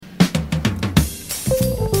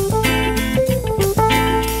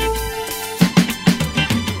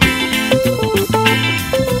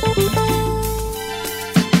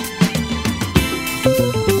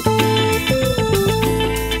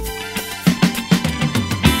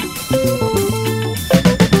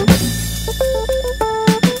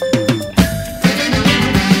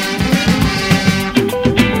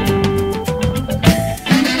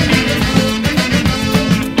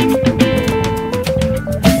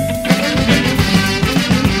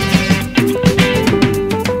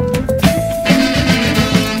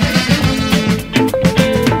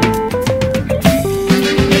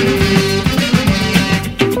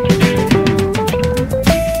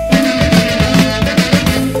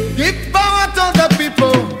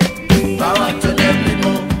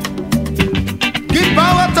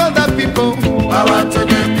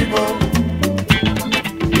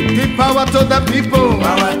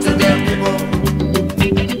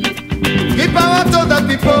the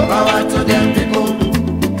people. Power to them people.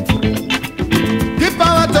 Give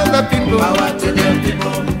power to the people. Power to them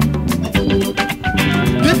people.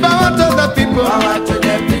 Give power to the people. Power to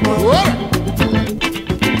them people. Whoa.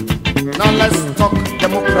 Now let's talk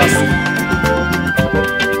democracy.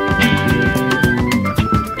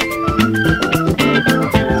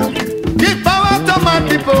 Give power to my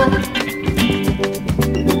people.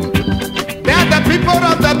 They are the people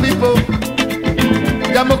of the people.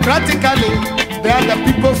 Democratically, they are the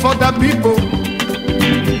people for the people.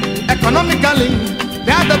 Economically,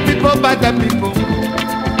 they are the people by the people.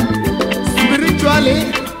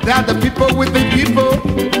 Spiritually, they are the people with the people.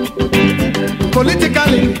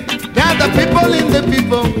 Politically, they are the people in the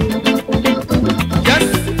people. Yes,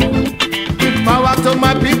 give power to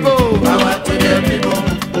my people. Power to them people.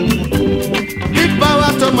 Give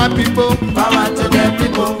power to my people. Power to them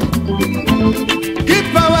people. Give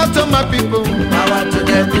power to my people. Power to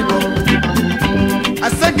them people. I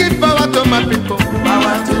say give power to my people.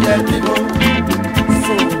 Power to them people.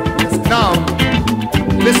 So, now,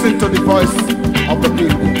 listen to the voice of the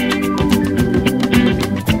people.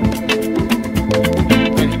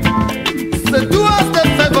 So do us the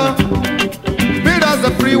favor, build us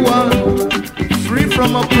a free world, free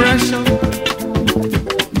from oppression.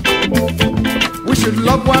 We should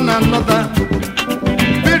love one another,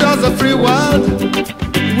 build us a free world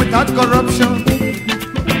without corruption.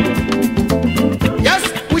 Yes,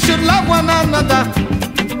 we should love one another,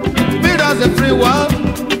 build us a free world,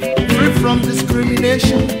 free from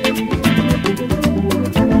discrimination.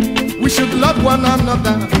 We should love one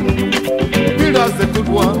another, build us a good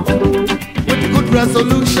world with good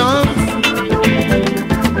resolutions.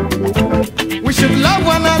 We should love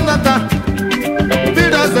one another,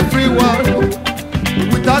 build us a free world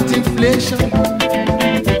without inflation.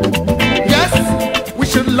 Yes, we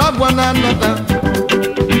should love one another,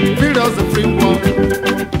 build us a free world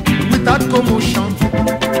without commotion.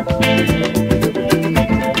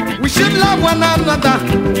 We should love one another,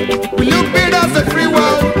 will you build us a free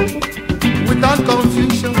world without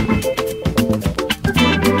confusion?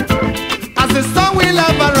 As the sun will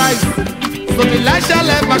ever rise, so the light shall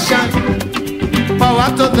ever shine. Power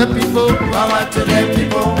to the people, Power to them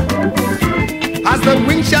people. as the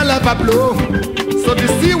wind shall ever blow, so the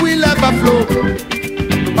sea will ever flow.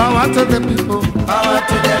 Power to the people, Power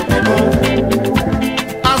to them people.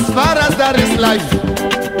 as far as there is life,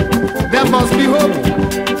 there must be hope.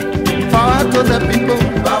 Power to the people,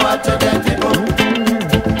 Power to them people.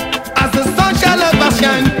 as the sun shall ever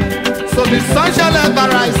shine, so the sun shall ever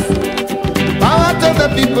rise. Power to the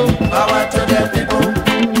people, Power to them people.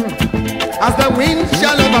 as the wind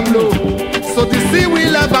shall ever blow, so the sea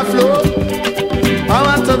will ever flow.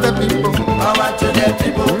 Power to the people, Power to them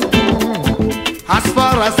people. as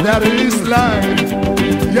far as there is life,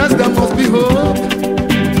 yes, there must be hope.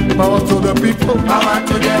 Power to the people, Power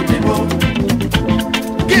to them people.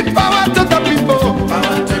 give power to the people.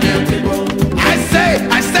 Power to them people. I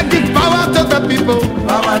say, give power to the people.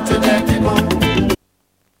 Power to them people.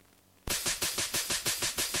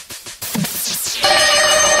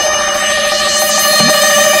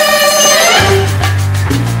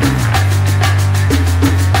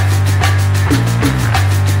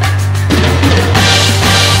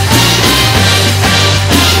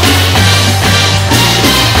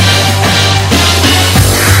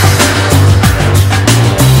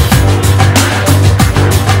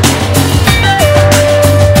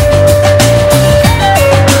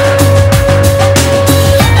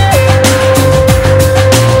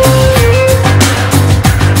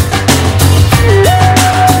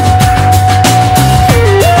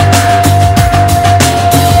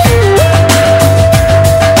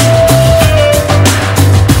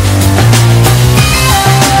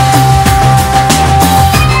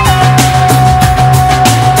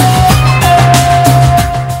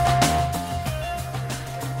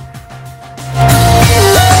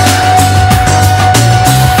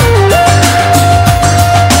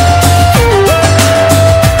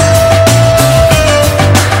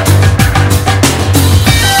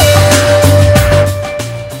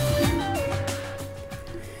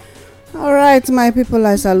 My people,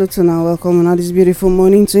 I salute you and welcome on this beautiful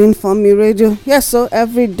morning to Inform Me Radio. Yes, so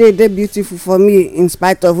every day they beautiful for me in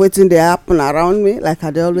spite of waiting they happen around me. Like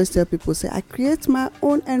I always tell people, say I create my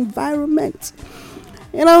own environment.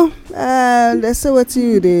 You know, they say what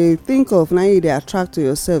you they think of now you they attract to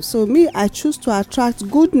yourself. So me, I choose to attract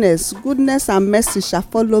goodness and mercy shall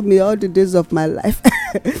follow me all the days of my life,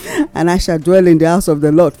 and I shall dwell in the house of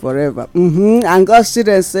the Lord forever. And God's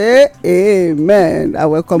children say, Amen. I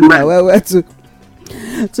welcome my well to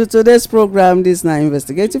today's program. This is our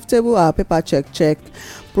investigative table, our paper check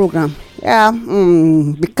program. Yeah,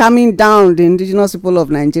 be calming down. The indigenous people of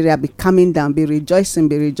Nigeria, be calming down, be rejoicing,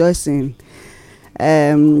 be rejoicing.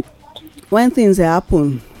 When things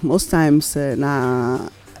happen, most times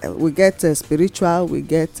we get spiritual, we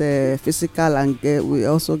get physical, and we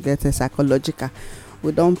also get psychological.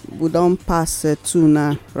 We don't pass to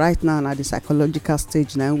now. Right now, at the psychological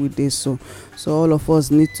stage now we dey so all of us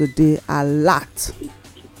need to dey alert.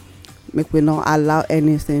 Make we not allow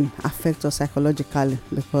anything affect us psychologically,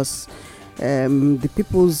 because the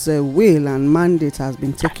people's will and mandate has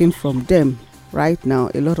been taken from them. Right now,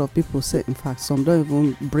 a lot of people say, in fact, some don't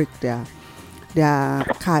even break their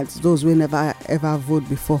cards. Those who never ever vote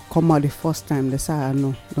before come out the first time, they say,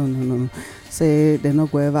 no, say they're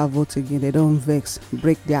not going to ever vote again. They don't vex,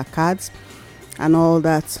 break their cards and all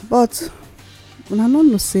that. But when I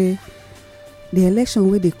don't know, say the election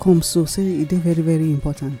where they come, so say it is very, very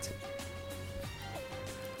important.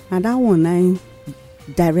 And that one I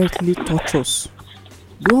directly touch us.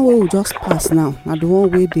 The one we just pass now, and the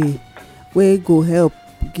one where they go help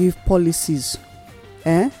give policies,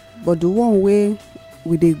 but the one where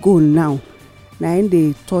they go now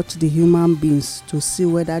they touch the human beings to see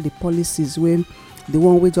whether the policies when the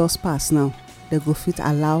one we just pass now, they go fit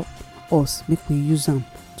allow us make we use them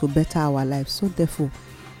to better our lives. So therefore,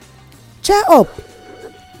 cheer up,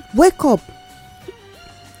 wake up.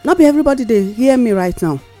 Not be everybody they hear me right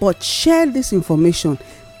now, but share this information.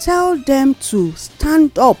 Tell them to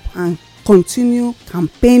stand up and continue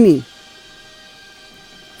campaigning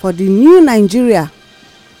for the new Nigeria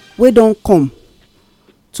we don't come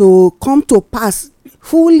to pass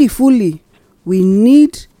fully. We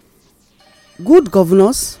need good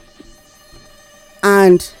governors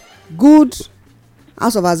and good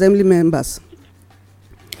House of Assembly members.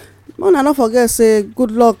 Mona not forget say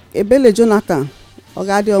good luck Ebele Jonathan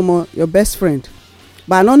Ogadiomo, your best friend.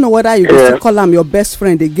 But I don't know whether you go to call him your best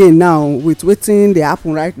friend again now with waiting they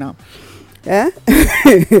happen right now.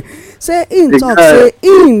 Say in talk, say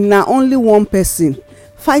in na only one person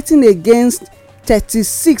fighting against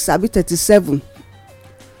 36 abi 37.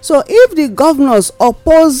 So if the governors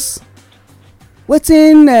oppose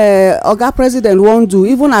wetin oga president wan do,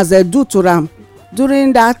 even as they do to am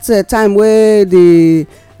during that time where the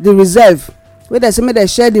reserve where they say make they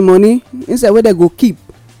share the money instead where they go keep,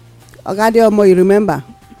 oga Adeomo, you remember,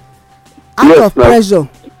 out of pressure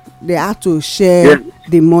they had to share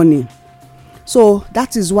the money. So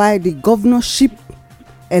that is why the governorship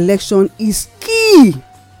election is key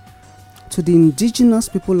to the indigenous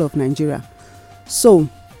people of Nigeria. So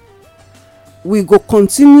we go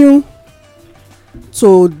continue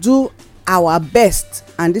to do our best,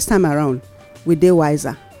 and this time around we dey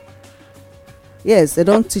wiser. Yes, they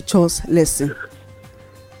don't teach us lesson.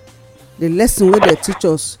 The lesson wey they teach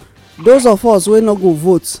us, those of us wey no go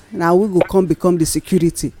vote, now we go come become the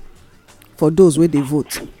security for those wey dey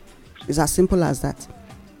vote. It's as simple as that.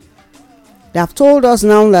 They have told us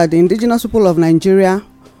now that the indigenous people of Nigeria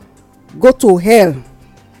go to hell.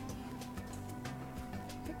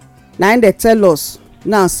 Now they tell us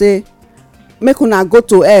now, say make una go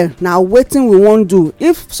to hell. Now wetin we wan do?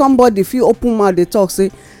 If somebody fit open mouth dey talk, say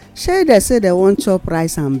shey they say they wan chop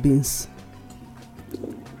rice and beans.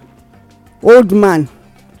 Old man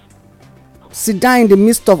sit down in the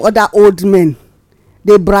midst of other old men,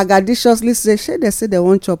 they braggadociously say shey they say they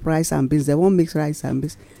wan chop rice and beans, they wan mix rice and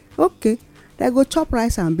beans. Okay, they go chop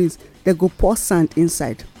rice and beans, they go pour sand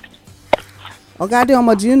inside. Oga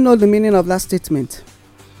Adeomo, do you know the meaning of that statement?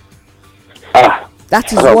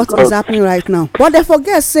 That is what is happening right now. But they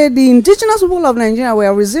forget, say the indigenous people of Nigeria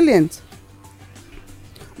were resilient.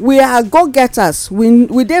 We are go-getters.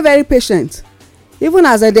 We dey very patient. Even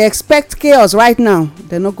as they expect chaos right now,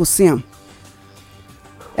 they no go see am.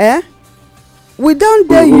 We don't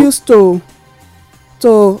dey used to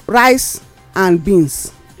rice and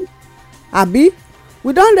beans. Abi,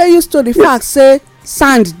 we don't dey used to the fact say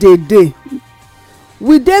sand dey.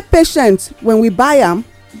 We dey patient when we buy am.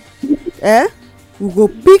 We go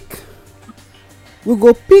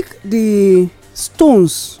pick the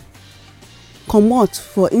stones comot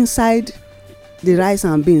for inside the rice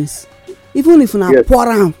and beans. Even if una pour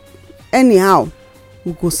am anyhow,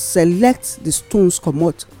 we go select the stones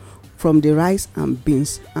comot from the rice and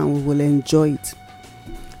beans, and we will enjoy it.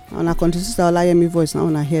 And I continue to Olayemi voice now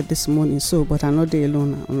una hear this morning, so but I no dey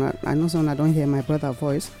alone. I know some I don't hear my brother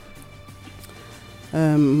voice.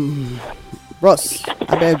 Ross,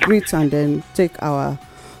 I better greet and then take our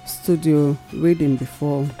studio reading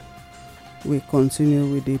before we continue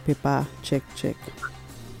with the paper check.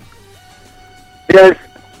 Yes,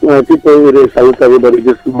 people, we salute everybody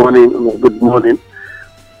this morning. Good morning,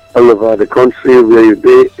 all over the country where you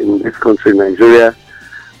be in this country, Nigeria.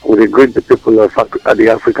 We greet the people of the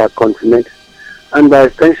Africa continent, and by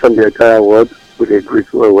extension the entire world with a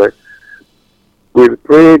great well. We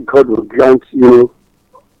pray God will grant you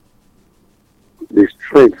the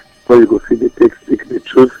strength so you will see the text, speak the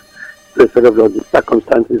truth, instead of the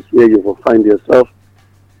circumstances where you will find yourself.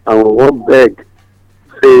 And we won't beg,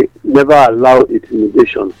 say, never allow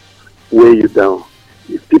intimidation weigh you down.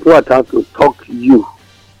 If people are trying to talk you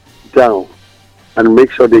down and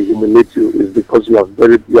make sure they humiliate you, is because you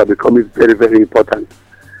are becoming very, very important.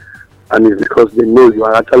 And it's because they know you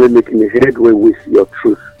are actually making a headway with your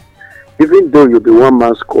truth. Even though you'll be one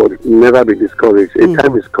man squad, never be discouraged. A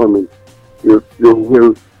time is coming. You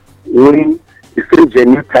will win the same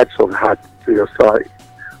genuine types of heart to your side.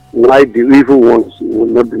 Why the evil ones will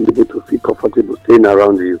not be able to feel comfortable staying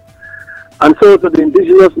around you. And so to the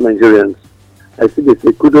indigenous Nigerians, I see they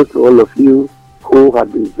say kudos to all of you who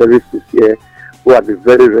have been very sincere, who have been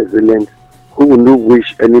very resilient, who will not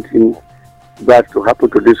wish anything bad to happen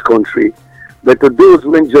to this country. But to those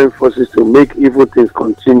who join forces to make evil things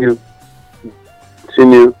continue,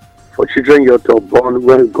 for children you're to born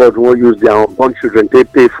when God will use their unborn children they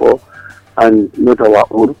pay for and not our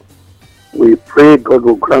own. We pray God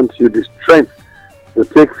will grant you the strength to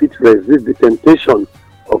take fit to resist the temptation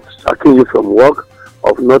of sacking you from work,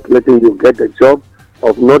 of not letting you get a job,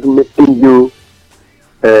 of not making you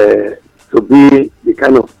to be the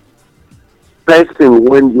kind of person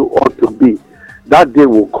when you ought to be. That day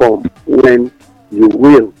will come when you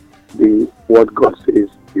will be what God says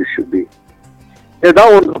you should be. Yeah, that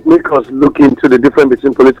will make us look into the difference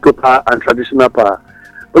between political power and traditional power.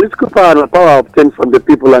 Political power and power obtained from the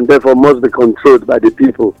people and therefore must be controlled by the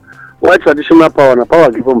people. While traditional power and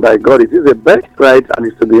power given by God, it is a birthright and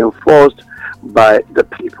is to be enforced by the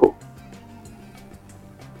people.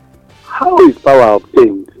 How is power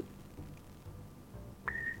obtained?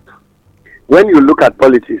 When you look at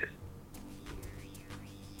politics,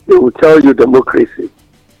 they will tell you democracy.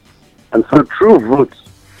 And so through votes,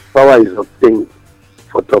 power is obtained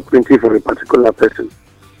for top 20 for a particular person.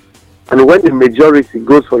 And when the majority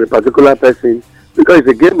goes for a particular person, because it's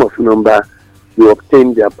a game of number, you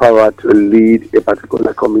obtain their power to lead a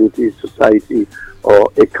particular community, society,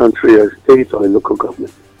 or a country, or a state, or a local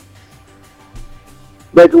government.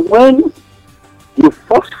 But when you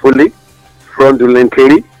forcefully,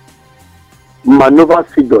 fraudulently, maneuver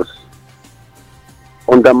figures,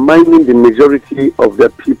 undermining the majority of the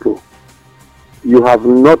people, you have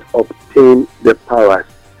not obtained the powers.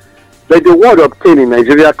 But the word obtain in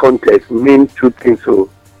Nigeria context means two things. So,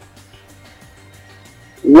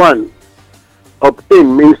 one,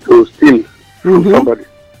 obtain means to steal from somebody.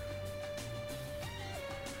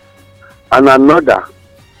 And another,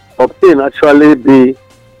 obtain actually be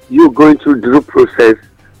you going through due process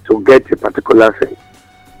to get a particular thing.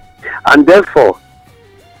 And therefore,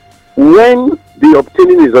 when the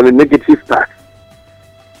obtaining is on a negative path,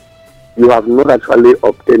 you have not actually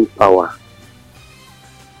obtained power.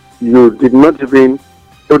 You did not even,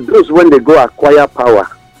 so those when they go acquire power,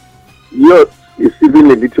 yours is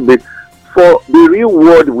even a little bit, for the real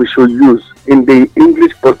word we should use in the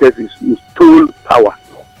English context is you stole power.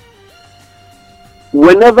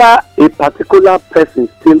 Whenever a particular person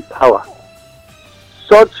steals power,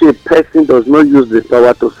 such a person does not use the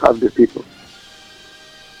power to serve the people.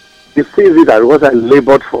 He sees it as what I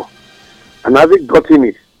labored for. And having gotten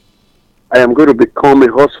it, I am going to become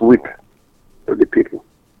a horse whip to the people.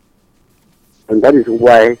 And that is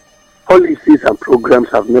why policies and programs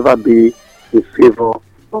have never been in favor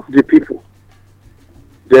of the people.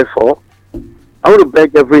 Therefore, I want to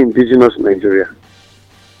beg every indigenous Nigeria.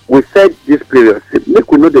 We said this period, make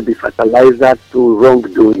we know they be fertilizer to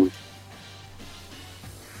wrongdoing.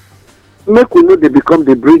 Make we know they become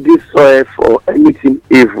the breeding soil for anything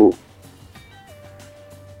evil.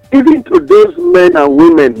 Even to those men and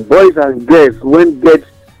women, boys and girls, when get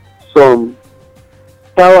some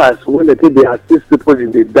powers, when they think they assist people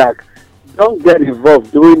in the dark, don't get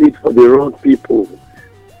involved doing it for the wrong people.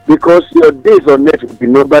 Because your days on earth will be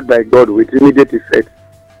numbered by God with immediate effect.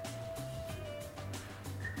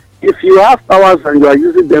 If you have powers and you are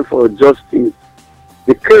using them for justice,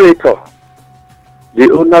 the Creator,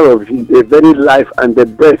 the owner of the very life and the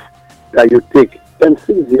breath that you take, can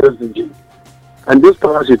seize the oxygen. And those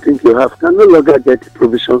powers you think you have can no longer get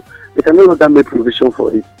provision. They can no longer make provision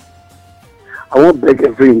for it. I want to beg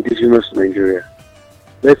every indigenous Nigeria,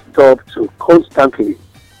 let's stop to constantly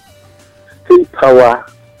steal power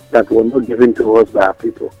that was not given to us by our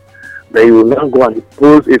people. But you will now go and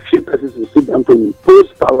impose, a few persons will sit down to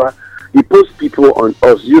impose power, impose people on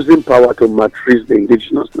us, using power to matrice the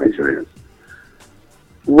indigenous Nigerians.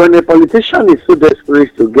 When a politician is so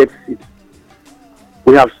desperate to get seats,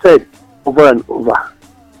 We have said over and over,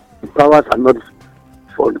 the powers are not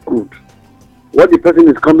for the good. What the person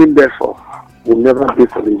is coming there for will never be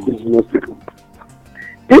for the indigenous people.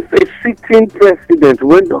 If a sitting president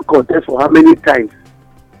went to contest for how many times,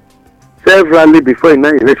 severally before he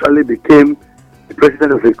now eventually became the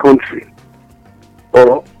president of a country,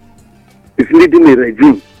 or is leading a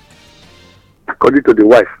regime, according to the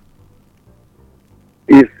wife,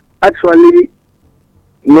 is actually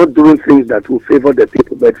not doing things that will favor the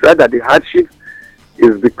people, but rather the hardship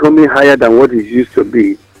is becoming higher than what it used to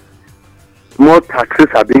be. More taxes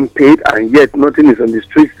are being paid, and yet nothing is on the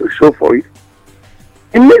streets to show for it.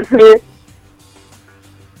 It may say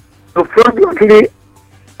to fraudulently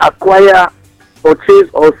acquire, purchase,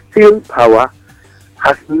 or steal power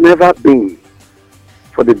has never been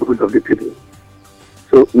for the good of the people.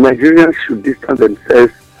 So Nigerians should distance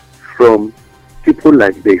themselves from people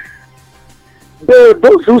like this.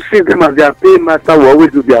 Those who see them as their paymaster will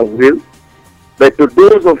always do their will. But to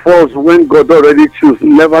those of us when God already chose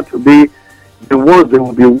never to be the ones that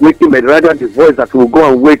will be waking, but rather the voice that will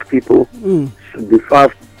go and wake people, should be far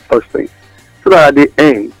from such things. So that at the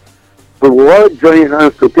end, we will all join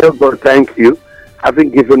hands to tell God thank you, having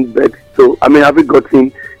given birth to, having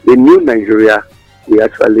gotten a new Nigeria we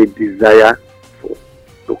actually desire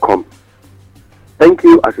to come. Thank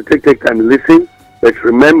you as you take time to listen, but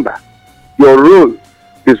remember, your role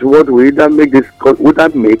is what will either make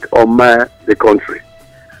or mar the country.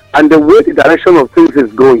 And the way the direction of things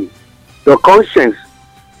is going, your conscience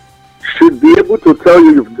should be able to tell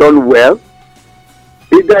you you've done well,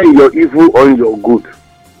 either in your evil or in your good,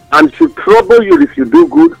 and should trouble you if you do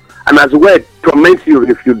good, and as well torment you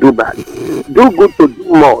if you do bad. Do good to do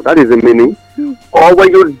more, that is the meaning. Or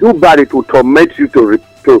when you do bad, it will torment you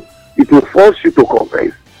it will force you to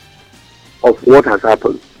confess of what has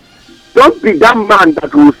happened. Don't be that man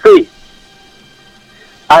that will say,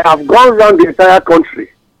 I have gone around the entire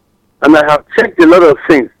country and I have checked a lot of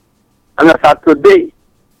things, and as of today,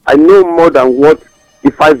 I know more than what,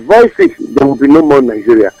 if I voice it, there will be no more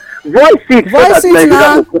Nigeria. Voice it so that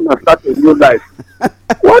Nigeria will come and start a new life.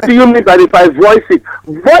 What do you mean by if I voice it?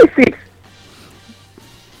 Voice it.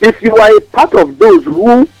 If you are a part of those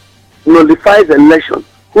who nullifies election,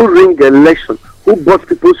 who ring election, who bought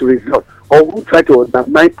people's results, or who try to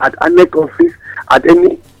undermine at any office, at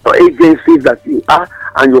any agencies that you are,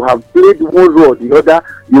 and you have played one role or the other,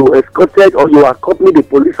 you escorted or you accompanied the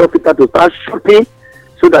police officer to start shooting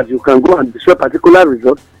so that you can go and destroy particular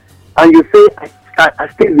results, and you say, I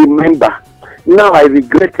still remember. Now I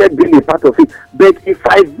regretted being a part of it. But if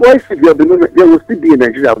I voice it, there will still be in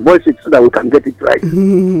Nigeria. Voice it so that we can get it right. That's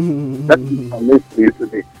what I'm going to you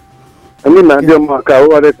today. Nadia Maka,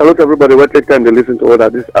 I salute everybody who take time to listen to all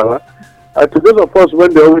at this hour. To those of us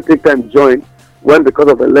when they always take time to join, when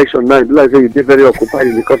because of election now, like say you did very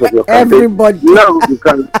occupied because of your campaign. Everybody. Now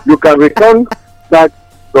you can return that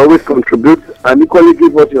to always contribute and equally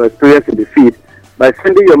give what your experience in the feed by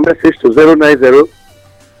sending your message to 090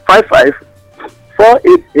 55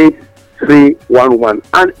 488 311.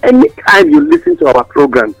 And anytime you listen to our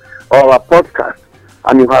program or our podcast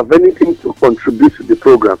and you have anything to contribute to the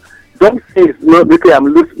program, don't say it's not because I'm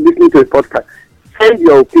listening to a podcast. Send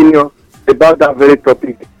your opinion about that very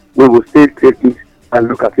topic. We will still take it and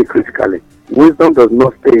look at it critically. Wisdom does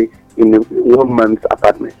not stay in one man's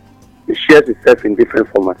apartment. It shares itself in different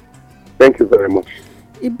formats. Thank you very much.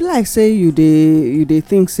 It be like say you dey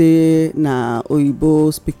think say na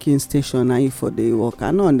oyibo speaking station na you for dey work.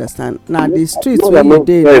 I no understand. Na the streets where you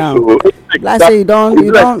dey now. Like say you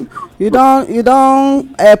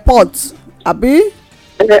don airport, abi?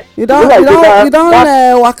 You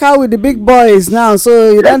don waka with the big boys now,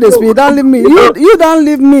 so you don dey speak. You don leave me. You don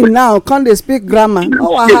leave me now. Come dey speak grammar. No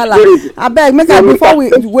wahala. Abeg, make I before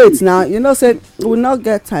we wait now. You know say we no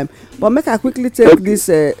get time. But make I quickly take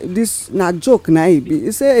this na joke na e be.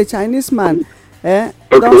 You say a Chinese man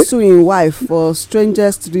don sue him wife for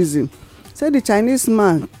strangest reason. Say the Chinese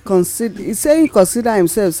man consider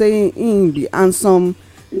himself saying he be handsome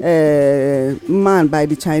man by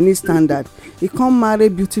the Chinese standard. He come marry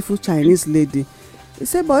beautiful Chinese lady. He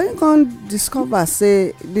say but he come discover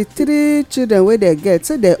say the 3 children wey they get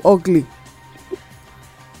say they ugly.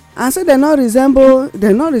 And say they not resemble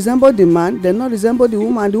the man, they not resemble the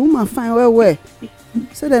woman fine well.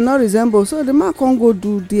 Say they not resemble, so the man can't go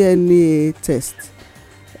do DNA test.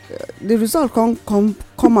 The result come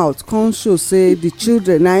out, come show say the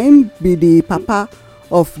children, na him be the papa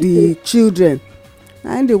of the children.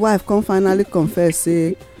 And the wife come finally confess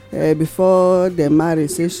say before they marry,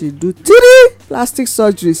 say she do 3 plastic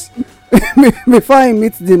surgeries before he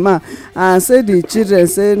meet the man, and say the children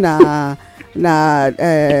say na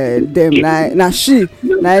them na she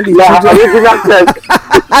na the Yeah, children original test.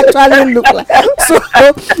 actually look like.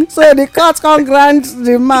 So the court can grant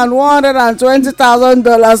the man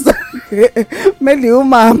 $120,000 make the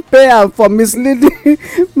woman pay am for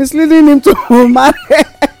misleading him to marry.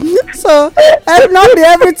 So not be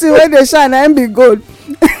everything wey dey shine na be gold.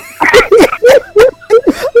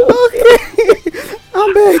 Okay,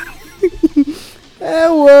 abeg.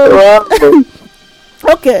 Well,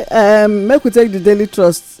 Okay, make we take the Daily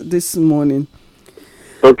Trust this morning.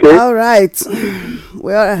 okay. All right.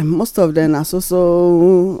 Well, most of them are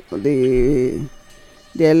so the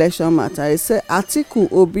election matter. It say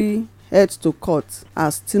Atiku Obi head to court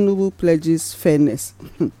as Tinubu pledges fairness.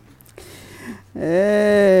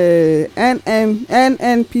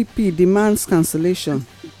 NNPP demands cancellation.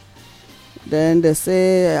 Then they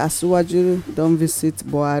say Asiwaju don visit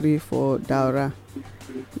Buhari for Daura.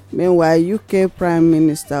 Meanwhile, UK Prime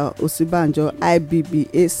Minister Osibanjo IBB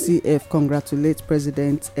ACF congratulate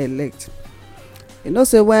President-elect. You know,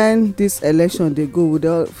 say when this election they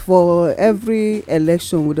go, for every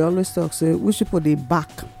election, we always talk, say which people they back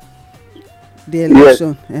the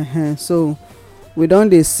election. Yes. So we don't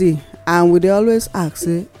they see, and we always ask,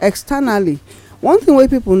 say, externally, one thing where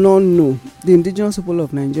people don't know, the indigenous people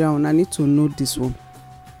of Nigeria, and I need to know this one.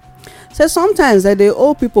 So sometimes they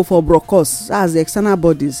owe people for brokers as the external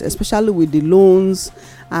bodies, especially with the loans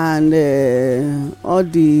and all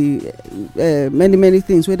the many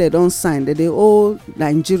things where they don't sign, that they owe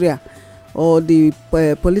Nigeria or the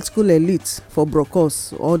political elite for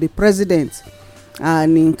brokers, or the president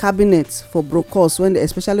and in cabinet for brokers,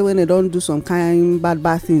 especially when they don't do some kind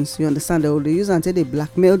bad things. You understand? They use until they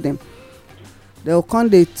blackmail them. They will come,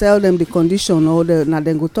 they tell them the condition, or now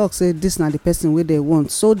then go talk, say this na the person wey they want,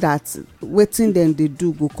 so that waiting then they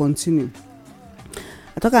do go continue.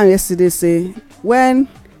 I talk am yesterday, say when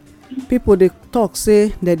people they talk, say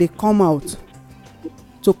that they come out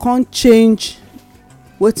to come change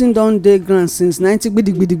waiting down dey ground since 90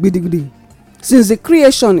 gbidi, since the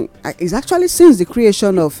creation, is actually since the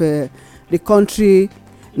creation of the country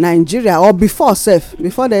Nigeria, or before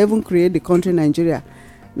they even create the country Nigeria.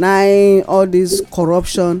 Now all this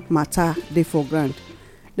corruption matter dey for ground.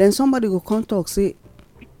 Then somebody go come talk, say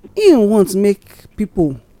he want make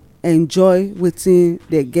people enjoy wetin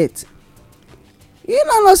they get. You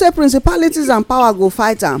know say principalities and power go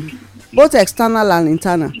fight am, both external and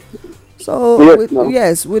internal. So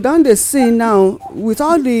yes, we don dey see now with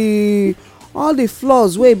all the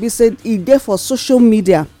flaws wey be said e dey for social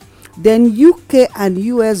media. Then UK and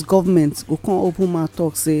US governments go come open mouth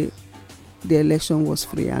talk, say the election was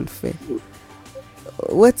free and fair.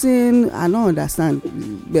 Wetin I no understand.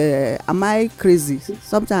 Am I crazy?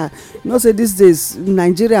 Sometimes say these days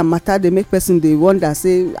Nigeria matter dey make person dey wonder,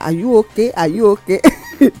 say are you okay?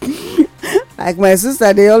 Like my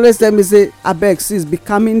sister, they always tell me, say abeg sis, be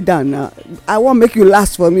calming down now. I wan make you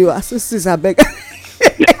last for me. I say sis abeg.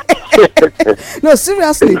 No,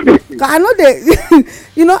 seriously, I know they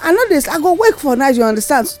I know this. I go wake for night, you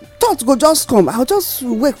understand? Thoughts go just come. I'll just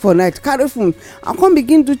wake for night, carry phone. I'll come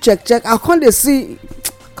begin to check. I'll come they see.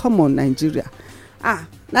 Come on, Nigeria.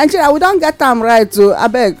 Nigeria, we don't get them right. So I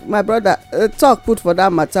beg, my brother, talk put for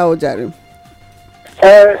that matter, Ojari.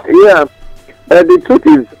 Yeah. The truth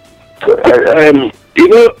is,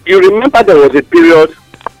 you remember there was a period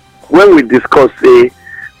when we discussed, say,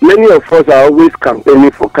 many of us are always campaigning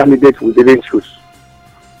for candidates we didn't choose.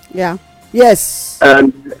 Yeah. Yes.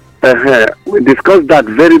 And we discussed that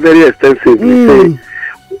very, very extensively. Say,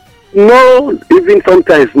 even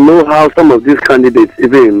sometimes know how some of these candidates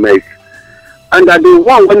even emerge. And that the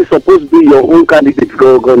one when it's supposed to be your own candidate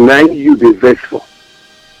go nine you the best for.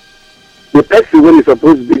 The person when it's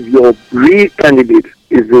supposed to be your real candidate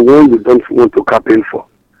is the one you don't want to campaign for.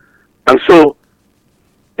 And so,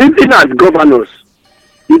 even as governors,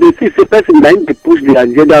 you dey see a person like they push the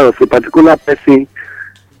agenda of a particular person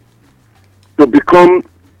to become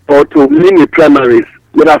or to win the primaries.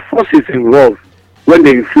 There are forces involved when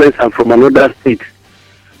they influence them from another state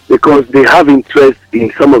because they have interest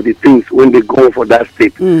in some of the things when they go for that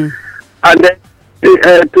state. And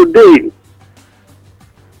today,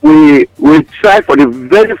 we try for the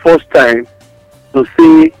very first time to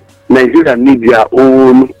see Nigeria need their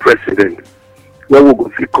own president, what we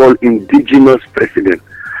could call indigenous president.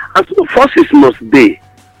 And so forces must be.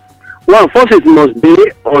 Forces must be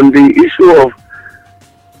on the issue of,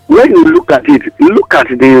 when you look at it, look at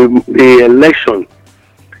the election.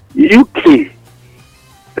 UK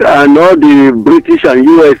and all the British and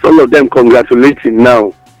US, all of them congratulating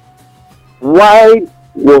now. Why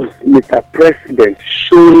was Mr. President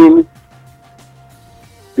showing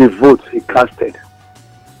the votes he casted?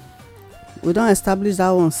 we don establish that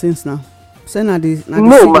one since now. Say na the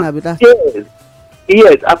No, signal be that.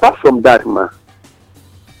 Yes. Apart from that, ma,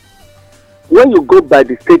 when you go by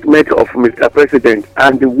the statement of Mr. President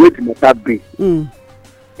and the way the matter be,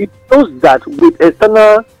 it shows that with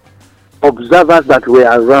external observers that were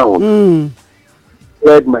around,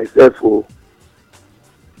 read myself.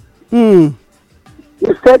 He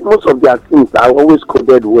said most of their things are always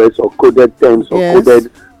coded words or coded terms or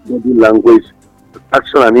coded body language,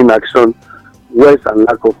 action and inaction, words and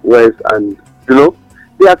lack of words, and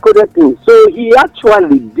they are coded things. So he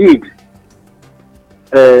actually did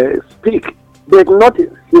speak, but not.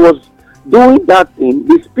 He was doing that thing.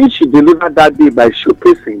 The speech he delivered that day by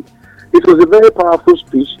showcasing, it was a very powerful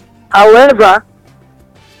speech. However,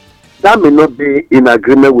 that may not be in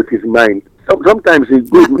agreement with his mind. Sometimes it's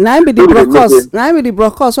good. Now be the broadcast. Now be the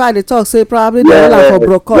broadcast. Why they talk say probably they all for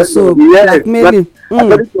broadcast. So like maybe.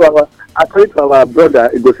 According to our brother,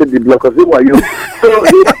 it go say the blockers. See why you? So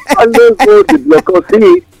he always know the blockers.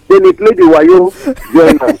 See, then he play the wayo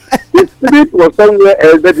joiner. The spirit was somewhere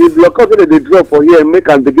else, but the blockers that they draw for here make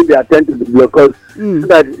and begin to attend to the blockers, so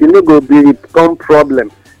that it no go become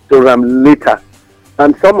problem to them later.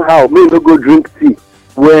 And somehow, me no go drink tea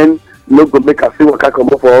when no go make a see waka come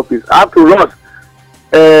up for office. After us,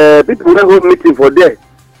 people will hold meeting for there.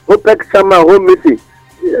 OPEC chairman hold meeting.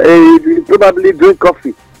 Probably drink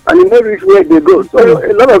coffee, and you know reach where they go. So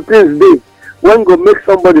a lot of things dey when go make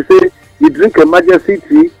somebody say you drink emergency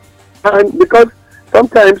tea, and because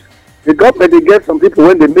sometimes the government dey get some people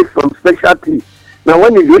when they make some special tea. Now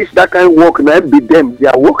when you reach that kind of work, now be them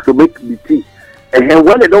their work to make the tea. And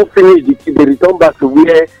when they don't finish the tea, they return back to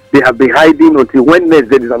where they have been hiding until when next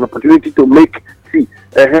there is an opportunity to make tea.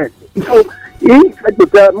 So he tried to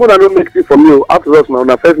tell more than don't make tea for me. After us now,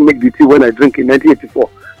 when I first make the tea when I drink in 1984,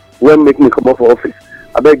 when make me come out for office.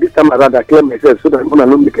 I beg this time around I clear myself so that more than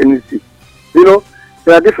don't make any tea.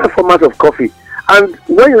 There are different formats of coffee. And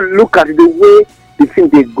when you look at the way the thing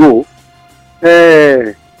they go,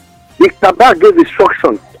 the Tabak gave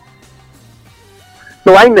instructions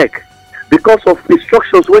to INEC. Because of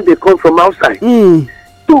instructions when they come from outside. 2,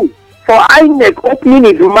 for INEC opening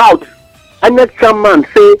his mouth, INEC chairman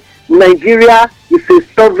say Nigeria is a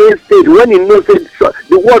sovereign state. When he knows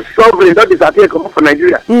the word sovereign, that is appear come for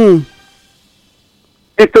Nigeria.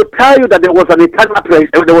 It's to tell you that there was an external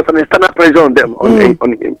pressure on them,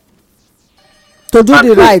 on him. To do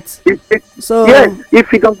the right. Yes, if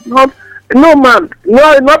he does not, not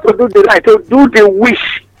to do the right, to do the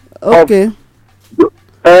wish. Okay.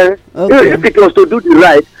 If it was to do the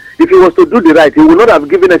right, he would not have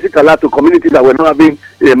given a sick-alert to communities that were not having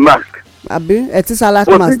a mask.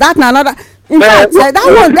 That another. In fact,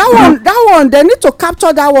 that one, they need to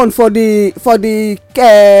capture that one for the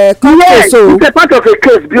yes, so it's a part of a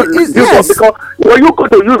case built up because when you go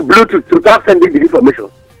to use Bluetooth to start sending the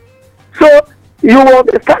information, so you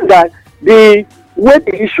understand that the way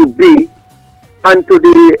the issue be. And to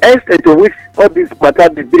the extent to which all this matter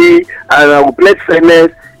be, and I will pledge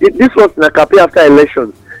fairness, this was in a campaign after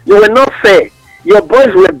elections. You were not fair. Your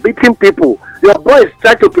boys were beating people. Your boys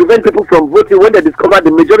tried to prevent people from voting when they discovered the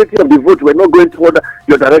majority of the vote were not going toward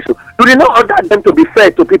your direction. You did not order them to be fair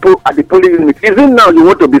to people at the polling unit. Is it now you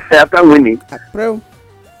want to be fair after winning? After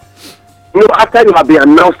you have been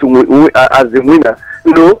announced as the winner,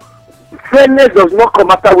 fairness does not come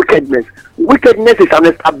after wickedness. Wickedness is an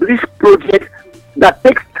established project that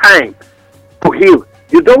takes time to heal.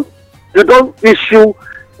 You don't issue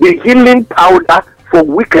the healing powder for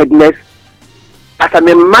wickedness as an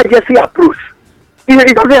emergency approach.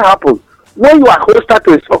 It doesn't happen. When you are hostile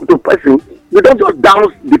to a person, you don't just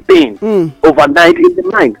douse the pain overnight in the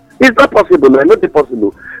mind. It's not possible. It's not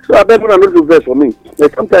possible. So I bet not do verse for me.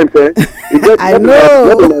 Like sometimes, I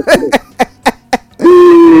know.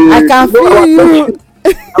 I can feel you.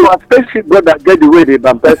 Our spaceship brother get the way they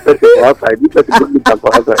vampire person for outside. This person don't look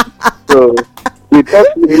for outside. So he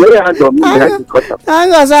touched me, lay hands on me, I had to cut up.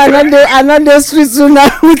 Hang on, sir. Another street soon now.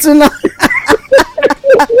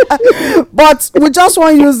 But we just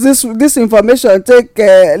want to use this information take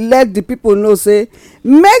let the people know say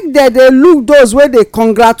make they look those where they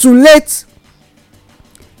congratulate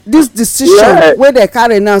this decision where they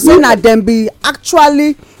carry now saying that them be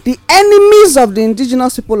actually the enemies of the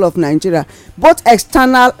indigenous people of Nigeria, both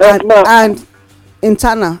external and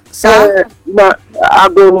internal. Sir, I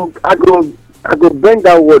go bend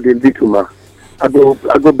that word a little, ma. I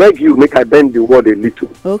go beg you, make I bend the word a little.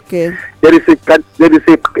 Okay. There is a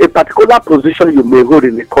particular position you may hold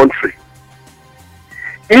in the country,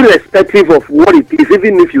 irrespective of what it is,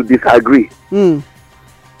 even if you disagree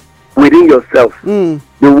within yourself. The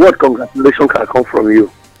word congratulations can come from you.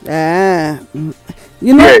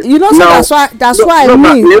 You know, Yes. you know, so Now- that's why no,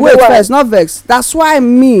 me, you know wait why? first, not vex. That's why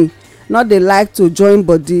me not dey like to join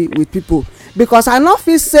body with people, because I no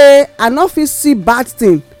fit see bad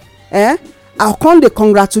thing, I come dey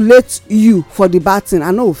congratulate you for the bad thing.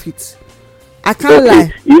 I no fit. I can't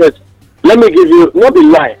lie. Yes. Let me give you, not be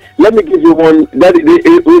lie. Let me give you one. That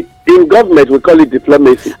in government we call it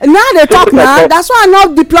diplomacy. Now they talk Simple now. like that. That's why I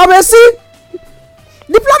know diplomacy.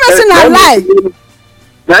 Diplomacy na lie.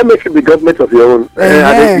 Now make it the government of your own.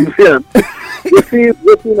 And you see,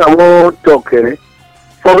 wetin I wan talk.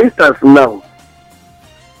 For instance, now,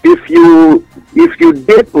 if you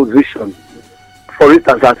dey position, for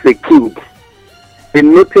instance, as a king, a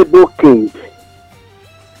notable king,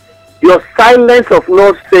 your silence of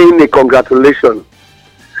not saying a congratulation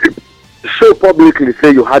show publicly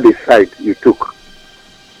say you had a side you took,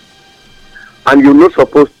 and you're not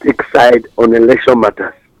supposed to take side on election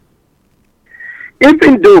matters.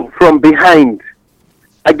 Even though from behind,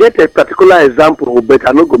 I get a particular example, but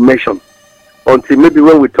I no go mention until maybe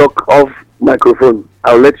when we talk off microphone.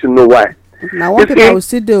 I'll let you know why. Now one people will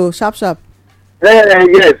still do sharp.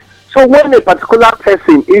 Yes. So when a particular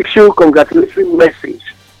person issue congratulatory message,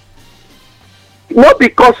 not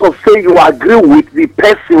because of say you agree with the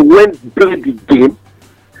person when play the game,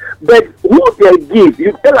 but who they give,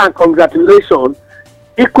 you tell am congratulations,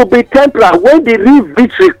 it could be temporary. When the real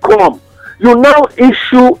victory come, you now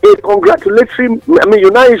issue a congratulatory, you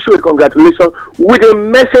now issue a congratulation with a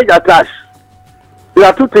message attached. There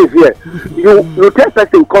are two things here. You tell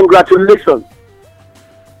person congratulations.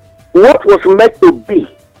 What was meant to be,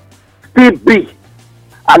 still be,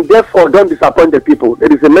 and therefore don't disappoint the people.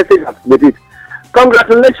 There is a message with it.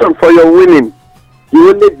 Congratulations for your winning. You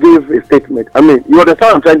only gave a statement. You understand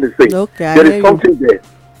what I'm trying to say? Okay, there is something there.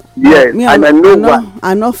 Yes, Me, and I know why.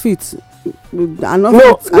 I no fit.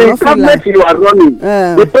 The government you are running,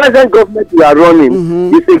 the present government you are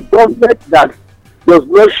running, is a government that does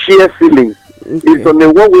not share feelings. It's on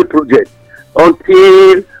a one-way project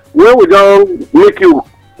until when we don't make you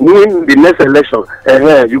win the next election.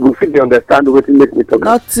 You go fit dey understand wetin make me talk.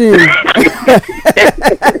 Nothing.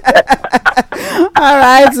 All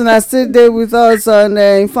right, na still dey with us on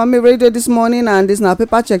Informe Radio this morning, and this na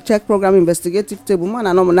paper check program investigative table. Man,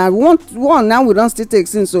 na one now we don still take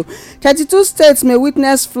since. So 32 states may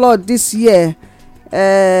witness flood this year.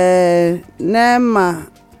 NEMA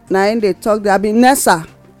na im dey talk. NESA,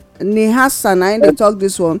 NIHASA na im dey talk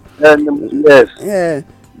this one. Yes.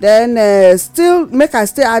 Then still make I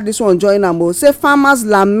still add this one join am. Say farmers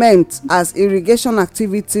lament as irrigation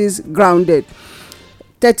activities grounded.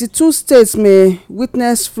 32 states may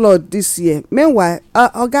witness flood this year. Meanwhile,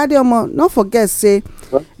 Oga Adeomo, no forget say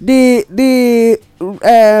the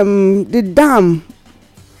dam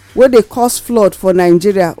wey dey cause flood for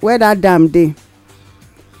Nigeria, where that dam dey,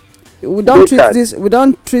 we don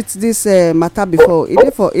treat this matter before. E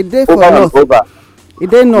dey for north. E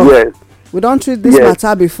dey north. Yes. We don treat this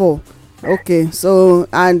matter before. Okay, so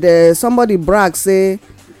and somebody brag say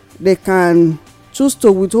they can choose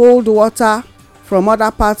to withhold water from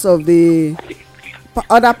other parts of the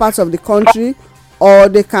country, or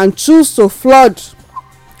they can choose to flood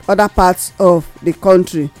other parts of the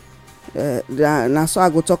country. Na so I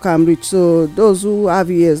go talk am reach. So those who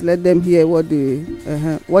have ears, let them hear what they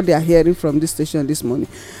are hearing from this station this morning.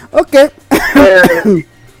 Okay.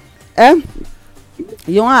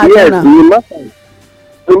 You want to yes,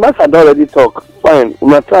 we must have already talk. Fine, we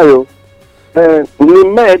must try you. We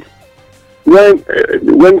met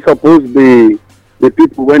when supposed the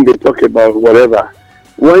people, when they talk about whatever,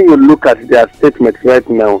 when you look at their statement right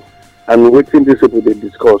now and waiting this people they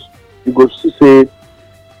discuss, you go to say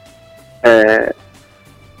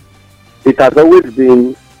it has always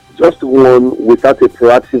been just one without a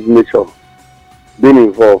proactive nature being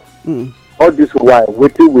involved. All this while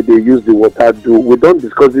waiting will they use the water do. We don't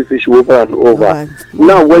discuss this issue over and over. Right.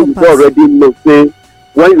 Now when you already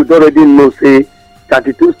know say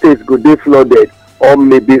 32 states go dey flooded or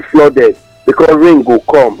maybe flooded because rain go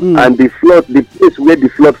come and the place where the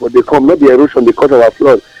flood for they come, not the erosion because of our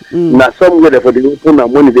flood. Now somewhere for the open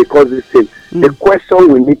and money they cause this thing. The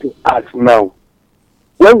question we need to ask now,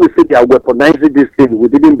 when we say they are weaponizing this thing, we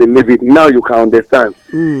didn't believe it. Now you can understand.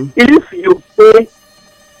 If you say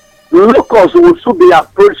locusts will soon be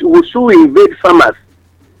approached, will soon invade farmers,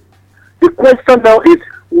 the question now is,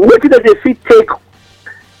 what did they fit take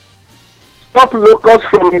stop locusts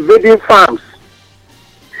from invading farms?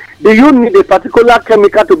 Do you need a particular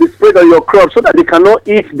chemical to be sprayed on your crops so that they cannot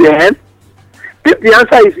eat them? If the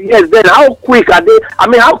answer is yes, then how quick are they?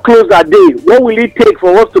 How close are they? What will it take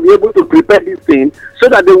for us to be able to prepare this thing so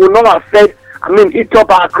that they will not affect, eat up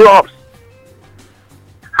our crops?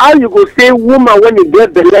 how you go say woman when you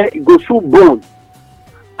get belle e go soon born,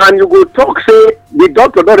 and you go talk say the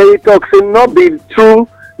doctor don already talk say no be true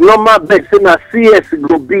normal birth, say na CS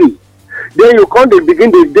go be. Then you come dey begin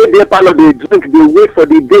dey dey there parlour dey drink dey wait for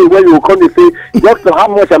the day when you come dey say doctor how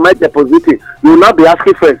much am I depositing? You will now be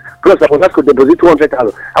asking first plus I was asked to deposit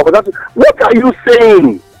 200,000. I was asking what are you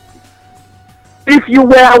saying? If you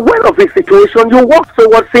were aware of a situation, you work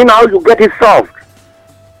towards seeing how you get it solved.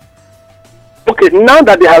 Okay, now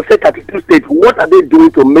that they have said 32 states, what are they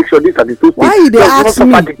doing to make sure these 32 states? Why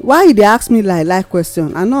you dey ask me like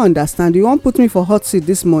question? I no understand. You wan put me for hot seat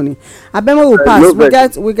this morning? Abemo will pass. No,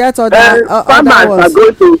 we get other farmers ones. Are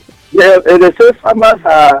going to. They say farmers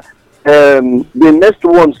are the next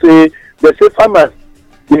one. Say they say farmers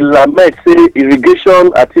will lament say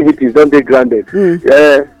irrigation activities don't dey granted.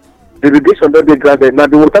 Irrigation don't dey granted. Now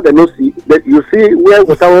the water they no see. You see where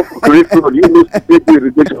water wan create flood. You know see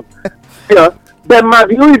irrigation. Yeah. But man,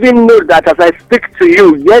 you even know that as I speak to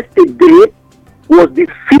you, yesterday was the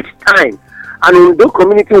 5th time an Ondo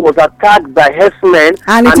community was attacked by herdsmen.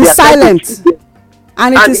 And it is silent.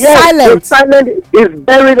 And it is silent. Silent is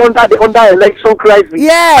buried under the election crisis.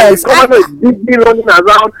 Yes. And the governor is busy running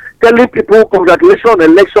around telling people congratulations on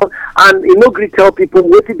election, and he no gree tell people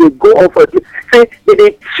wetin dey go on for it. Say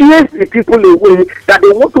they chase the people away, that they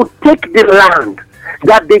want to take the land,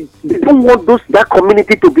 that they don't want that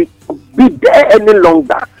community to be there any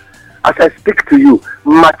longer. As I speak to you,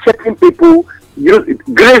 macheting people,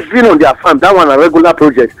 grazing on their farm, that one a regular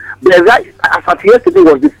project. But that, as at yesterday,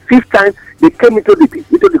 was the 5th time they came into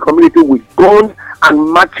the community with guns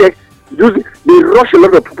and machetes. They rushed a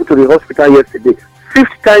lot of people to the hospital yesterday.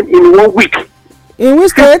 5th time in 1 week. In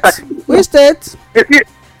which state? Which state?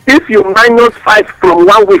 If you minus 5 from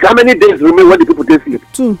 1 week, how many days remain when the people take sleep?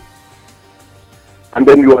 2. And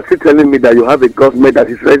then you are still telling me that you have a government that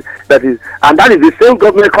is ready, and that is the same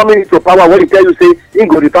government coming into power when he tell you say he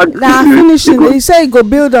go return. Now finishing, he say he go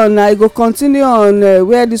build on, he go continue on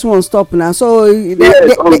where this one stop now. So they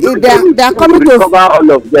are coming to cover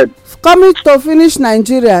all of them. Coming to finish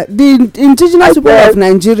Nigeria. The indigenous people of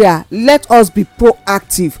Nigeria, let us be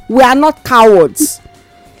proactive. We are not cowards.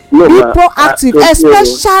 No, be proactive,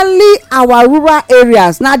 especially our rural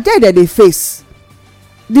areas. Now there they face.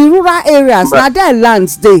 The rural areas, now their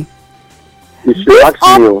lands dey.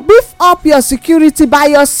 Beef up your security by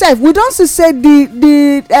yourself. We don't say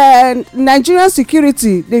the Nigerian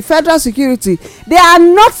security, the federal security, they are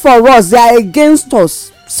not for us, they are against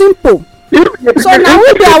us. Simple. So now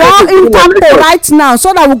we be our own Interpol right now,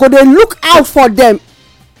 so that we go dey look out for them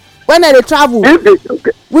when they travel. We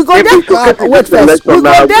go there. Wait first. We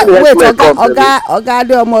go there. Wait, Oga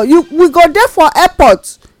Adeomo. We go there for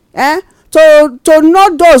airport. To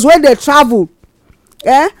know those wey dey travel,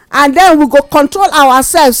 and then we go control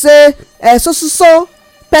ourselves. Say so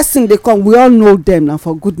person dey come, we all know them now,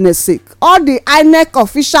 for goodness sake. All the INEC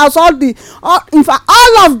officials, in fact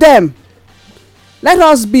all of them, let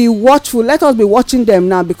us be watchful. Let us be watching them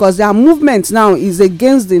now, because their movement now is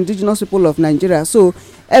against the indigenous people of Nigeria. So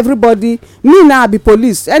everybody, me now be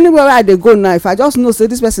police, anywhere I dey go now, if I just know say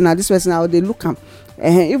this person and this person, I will dey look am.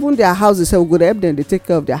 Even their houses, say we go help them, they take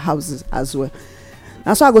care of their houses as well.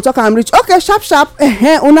 That's why I go talk am reach. Okay, sharp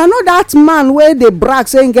una know that man wey dey brag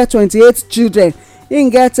say he get 28 children, he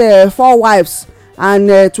get 4 wives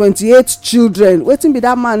and 28 children. Wetin be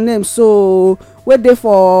that man name? So wey dey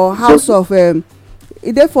for house of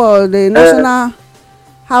he dey for the national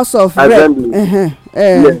house of rep.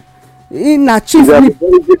 He na chief whip.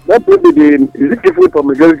 That would be the chief whip or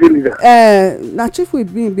majority leader. Na chief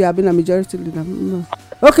whip be abi na majority leader. No.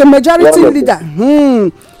 Okay, majority leader.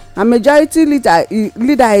 A majority leader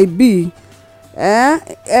he be.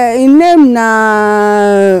 Him name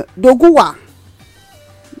na Doguwa.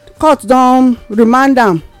 Court don remand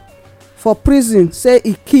am for prison, say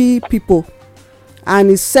he kill people and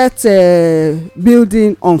he set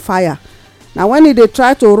building on fire. Now when he dey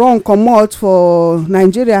try to run comot for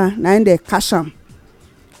Nigeria, na him dey catch am.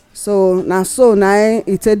 So na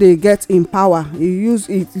he take dey get in power. He use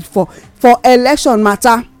it for election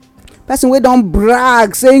matter. Person wey don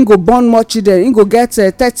brag say him go born more children, him go get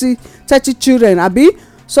 30 children abi,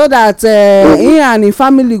 so that he and him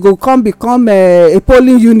family go come become a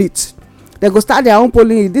polling unit. They go start their own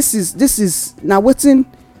polling unit. This is na wetin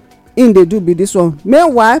him dey do be this one.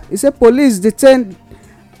 Meanwhile, he say police detain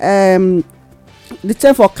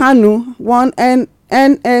for Kano one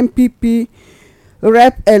NNPP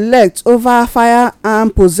rep elect over firearm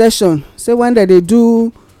possession. Say when they dey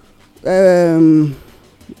do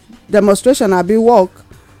demonstration abi work,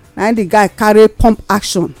 na the guy carry pump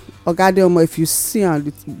action. Oga Adeomo, if you see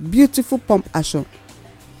am, beautiful pump action.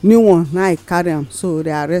 new one na e carry am, so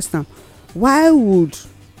they arrest am. Why would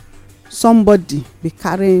somebody be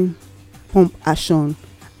carrying pump action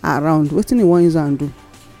around? Wetin e wan use am do?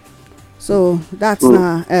 So that's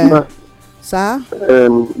na sir.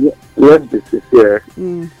 Let's be sincere.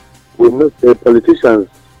 We know the politicians,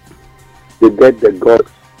 they get the guts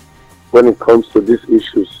when it comes to these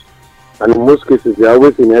issues, and in most cases they are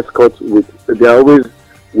always in escort with. They are always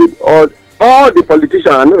with all the politicians.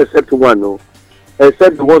 I know except one, no,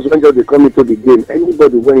 except the ones when they come into the game.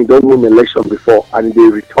 Anybody when you don't win election before and they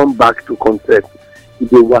return back to contest,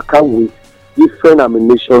 they work out with different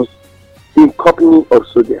ammunitions in company of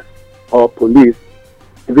soldiers or police,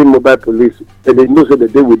 even mobile police. And they know so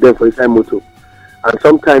that they with them for inside motor, and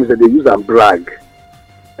sometimes they use and brag.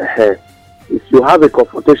 If you have a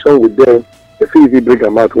confrontation with them, they feel easy bring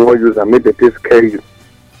them out one use and make the taste scare you.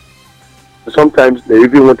 Sometimes they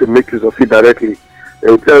even want to make use of it directly. They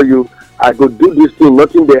will tell you, I go do this thing,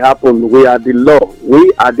 nothing they happen. We are the law.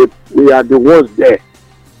 We are the ones there.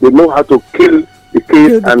 They know how to kill the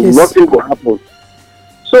case and nothing will happen.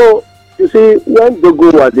 So you see, when they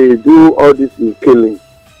go where they do all this in killing,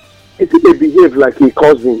 you see they behave like a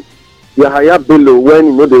cousin. They hire Bello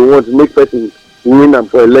when they want to make person win them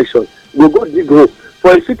for election. They go dig hole.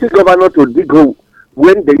 For a city governor to dig hole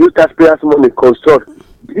when they use taxpayers' money construct,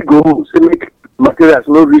 dig hole, say make materials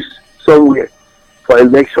no reach somewhere for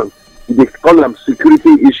election. They call them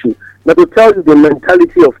security issue. Now to tell you the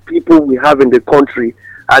mentality of people we have in the country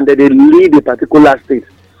and that they lead a particular state.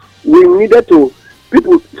 We needed to,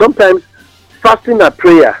 people sometimes fasting and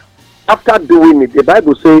prayer, after doing it, the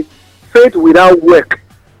Bible says faith without work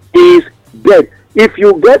is dead. If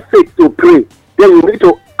you get faith to pray, then you need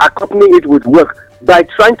to accompany it with work by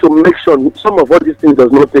trying to make sure some of all these things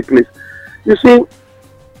does not take place. You see,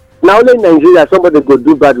 now only in Nigeria, somebody go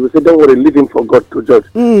do bad, we say, don't worry, leave him for God to judge.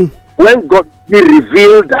 When God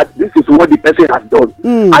revealed that this is what the person has done,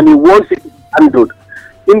 and he wants it handled.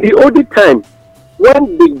 In the olden time,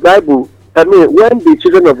 when the Bible, when the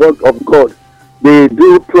children of God, they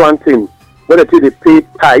do planting, when they pay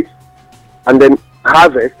tithes and then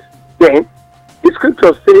harvest, then the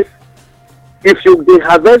scripture says, if they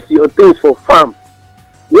harvest your things for farm,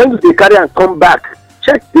 when they carry and come back,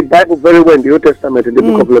 check the Bible very well in the Old Testament, in the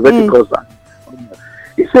book of Leviticus.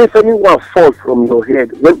 It says, if anyone falls from your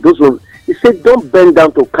head, he said, don't bend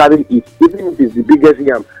down to carry it, even if it's the biggest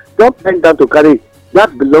yam. Don't bend down to carry it.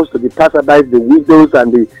 That belongs to the passerbys, the widows,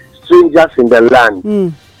 and the strangers in the land.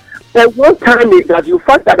 And one time that you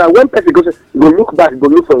find that when person goes, you go look back, you go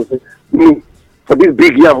look for me for this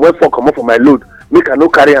big yam, where for come up for my load, make a no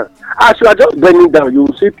carry on. As you are just bending down, you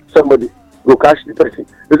will see somebody go catch the person.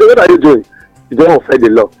 They say, what are you doing? You don't offend the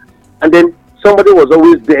law. And then somebody was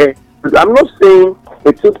always there. I'm not saying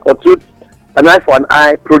a tooth for tooth, an eye for an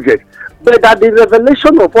eye project, but that the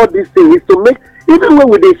revelation of all these things is to make, even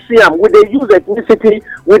when they see them, when they use ethnicity,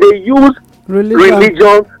 when they use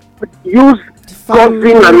religion, use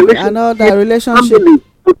cousin and relationship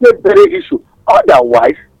to take very issue.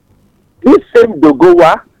 Otherwise, this same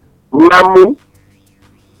Dogowa, Mamu,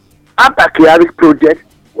 Apakiaric project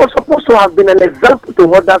was supposed to have been an example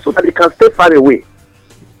to others so that they can stay far away.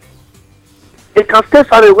 They can stay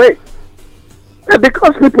far away. And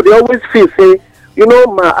because people, they always feel, say, we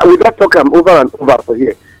don't talk over and over for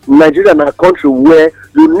here. Nigeria is a country where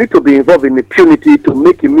you need to be involved in impunity to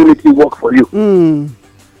make immunity work for you.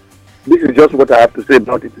 This is just what I have to say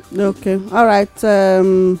about it. Okay, all right.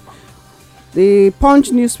 The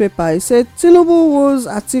Punch newspaper, it said Tinubu woos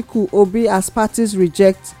Atiku Obi as parties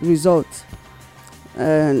reject results.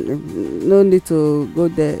 No need to go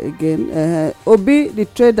there again. Obi, the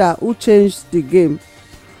trader who changed the game.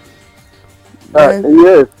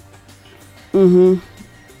 Yes.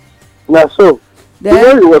 Now, so the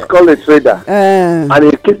way he was called a trader, and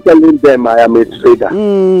he keeps telling them, "I am a trader."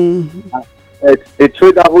 A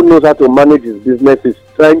trader who knows how to manage his business is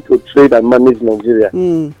trying to trade and manage Nigeria,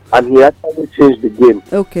 and he actually changed the game.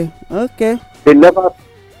 Okay. They never,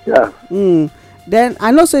 yeah. Then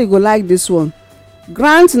I know, so you go like this one.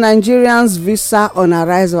 Grant Nigerians visa on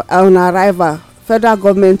arrival. Federal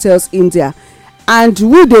government tells India, and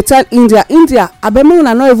they tell India,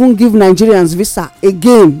 Abemona not even give Nigerians visa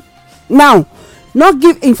again. Now, not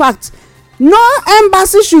give. In fact, no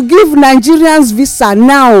embassy should give Nigerians visa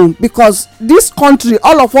now, because this country,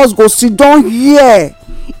 all of us go sit down here,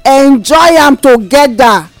 enjoy am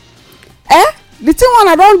together. The thing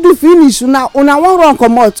una don do finish, una wan run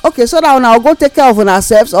comot. Okay, so that una go take care of una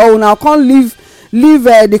selves, or una come leave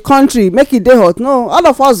the country make it dey hot. No, all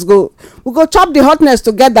of us we go chop the hotness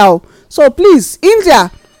together. So please,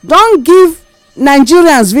 India, don give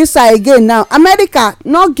nigerians visa again now. America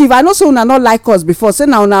no give. I know say una no like us before, say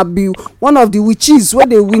na una be one of the witches wey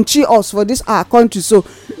dey winchi us for this our country, so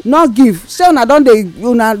no give. Say una don dey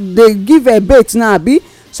give a bait now abi,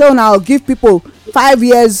 say una give people 5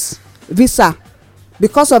 years visa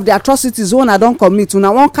because of the atrocities wey una don commit.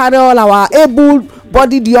 Una wan carry all our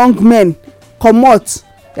able-bodied young men comot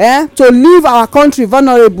to leave our country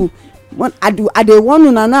vulnerable. I dey warn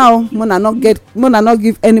una now, una no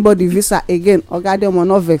give anybody visa again. Oga Adeomo,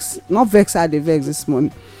 no vex. I dey vex this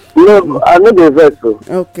morning. No, I no dey vex.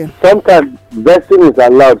 Okay. Sometimes vexing is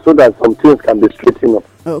allowed so that some things can be straightened up.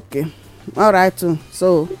 Okay, all right.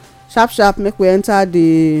 So sharp make we enter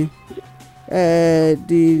the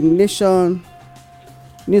Nation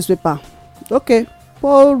newspaper. Okay,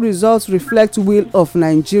 poll results reflect will of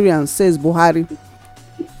Nigerians, says Buhari.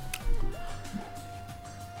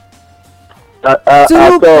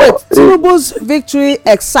 Tinubu's victory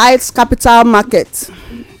excites capital market.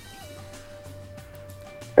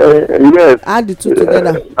 Yes. Add the two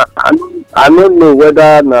together. I don't know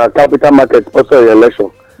whether na capital market sponsor the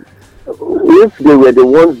election. If they were the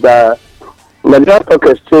ones that Nigeria Stock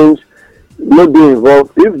Exchange no dey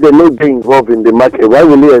involved, if they no dey involved in the market, why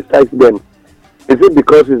will it excite them? Is it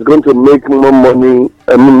because it's going to make more money,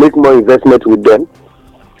 make more investment with them?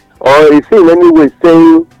 Or is it in any way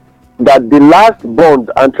saying that the last bond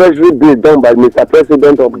and treasury bill done by Mr.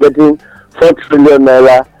 President of getting 4 trillion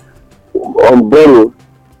naira on borrow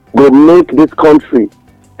will make this country,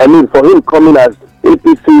 for him coming as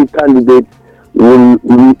APC candidate, will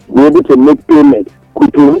be able to make payment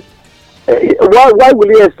quickly? Why will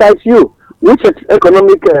it excite you? Which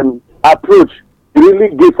economic approach you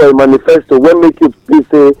really give for a manifesto when make you please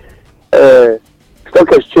say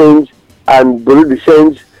stock exchange and bureau de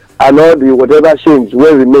change and all the whatever change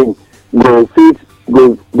will remain go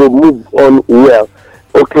move on well?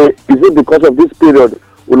 Okay, is it because of this period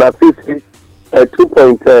una fit see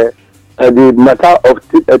the matter of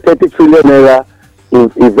 30 trillion naira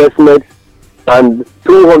in investment and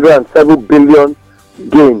 207 billion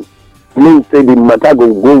gain means say the matter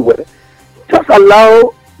go well? Just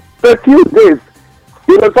allow a few days.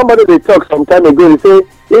 Somebody they talk some time ago, they say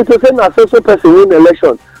if you say na so person win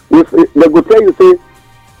election, if they go tell you say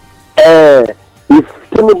if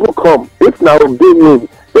Tinubu come, if now they mean,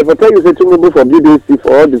 they will tell you say Tinubu for BDC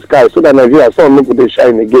for all the sky so that Nigeria sun no go dey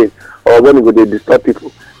shine again or when he go dey disturb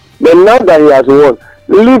people. But now that he has won,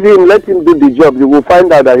 leave him, let him do the job. You will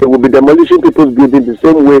find out that he will be demolishing people's buildings the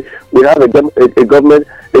same way we have a government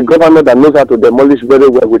that knows how to demolish very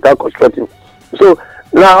well without constructing. So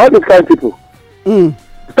now all these kind of people,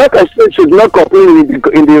 stock exchange should not complain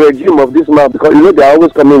in the regime of this man, because they are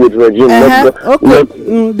always coming with regime.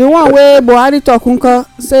 The one where Buhari Tokunka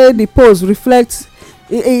say the polls reflect,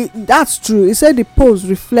 that's true. He said the polls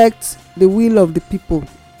reflect the will of the people.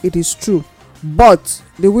 It is true, but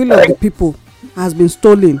the will of the people has been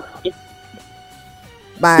stolen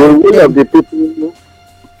by the will of the people.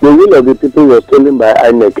 The will of the people was stolen by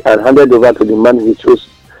INEC and handed over to the man he chose.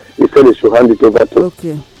 He said he should hand it over to.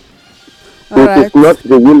 Okay. It is not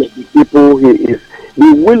the will of the people. The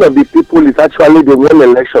will of the people is actually the one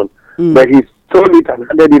election, but he stole it and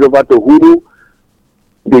handed it over to who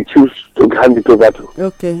they choose to hand it over to.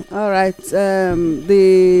 Okay, all right.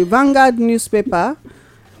 The Vanguard newspaper,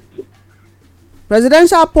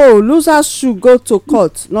 presidential poll: losers should go to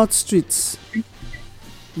court, not streets.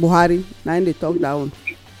 Buhari, now they talk that one.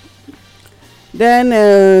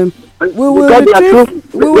 Then we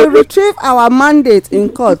will retrieve our mandate in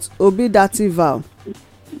court. Obi Dati vow.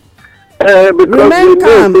 Remain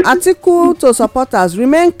calm. Article to supporters: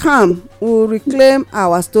 remain calm. We will reclaim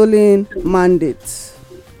our stolen mandate.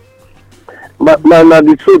 But now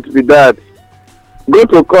the truth be that go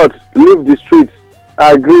to court, leave the streets.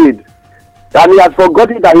 Agreed. And he has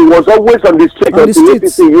forgotten that he was always on the street. On the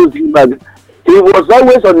streets. He was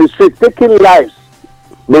always on the street taking lives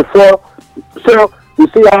before. So you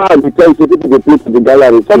see how he tells people to play to the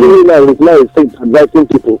gallery. Suddenly now he's advising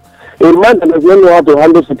people. A man that does not know how to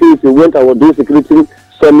handle security went and was doing security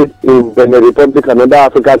summit in Benin Republic and other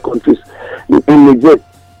African countries in Niger.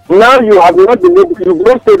 Now you have not been able, you've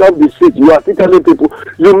not stayed off the street. You are still telling people,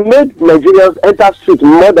 you made Nigerians enter street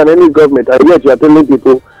more than any government, and yet you are telling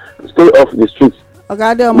people stay off the streets.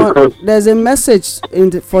 Okay, there's a message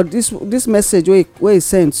for this message where it's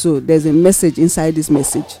sent. So there's a message inside this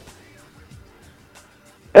message.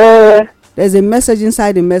 there's a message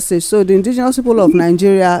inside the message. So the indigenous people of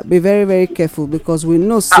Nigeria, be very, very careful, because we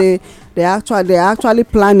know say they actually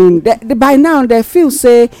planning. By now they feel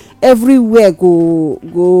say everywhere go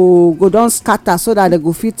don scatter so that they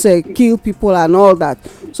go fit kill people and all that.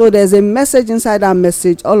 So there's a message inside that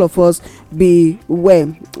message. All of us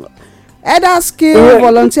beware. Elders kill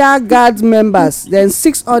volunteer guard members, then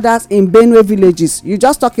 6 others in Benue villages. You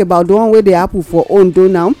just talk about the one where they happen for Ondo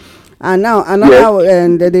now, and now another,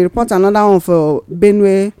 and they report another one for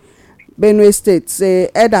Benue State.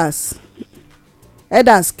 Say elders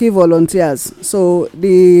kill volunteers. So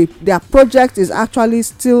their project is actually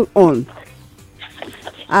still on,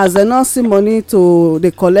 as they not see money to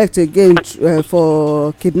they collect again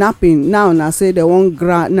for kidnapping. Now say they want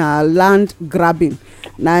land grabbing.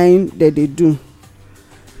 9 that they do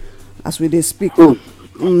as we they speak. Well,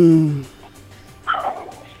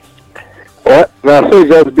 now so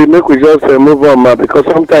just make we just move on, man, because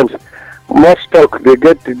sometimes much talk they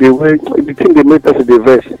get the way the thing they make us the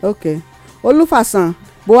verse. Okay. Olufasan,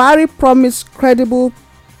 Buhari promised credible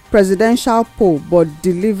presidential poll but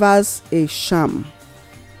delivers a sham.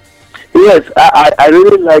 Yes, I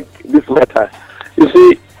really like this matter. You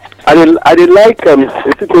see, I did like a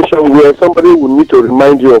situation where somebody would need to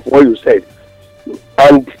remind you of what you said.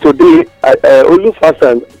 And today,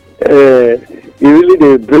 Olufasan, you really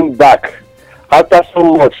they bring back. After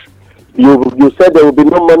so much, you said there will be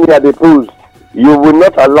no money at the polls. You will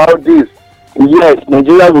not allow this. Yes,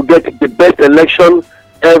 Nigeria will get the best election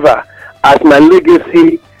ever as my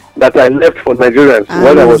legacy that I left for Nigerians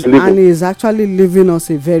when I was living. And he is actually leaving us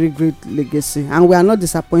a very great legacy. And we are not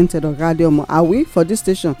disappointed, Ogadiomo. Are we for this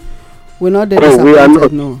station? We're not disappointed. We are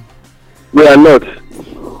not. No. We are not.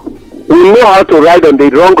 We know how to ride on the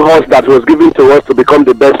wrong horse that was given to us to become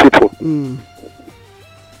the best people.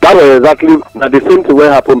 That was exactly the same thing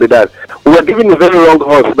what happened with that. We were given a very wrong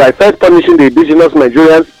horse by first punishing the indigenous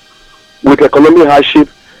Nigerians with economic hardship,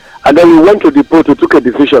 and then we went to the poll to take a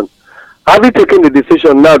decision. Having taken the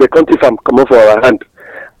decision, now the country come off for our hand.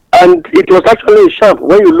 And it was actually a sham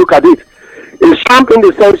when you look at it. A sham in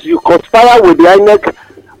the sense you conspire with the INEC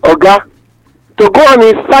Oga to go and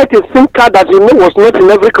incite a SIM card that you know was not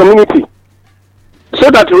in every community,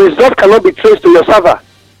 so that the result cannot be traced to your server.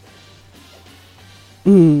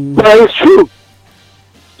 But it's true.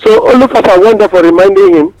 So Olufasan went there for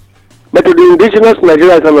reminding him, but to the indigenous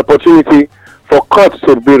Nigeria is an opportunity for courts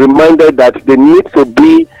to be reminded that they need to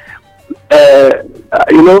be, I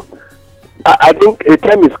think a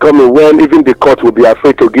time is coming when even the court will be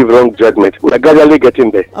afraid to give wrong judgment. We are gradually getting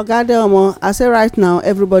there. Ogadiomo, I say right now,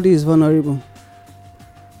 everybody is vulnerable.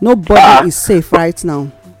 Nobody is safe right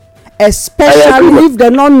now. Especially if they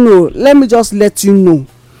don't know. Let me just let you know.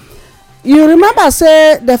 You remember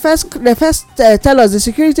say the first tell us, the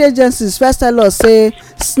security agencies first tell us say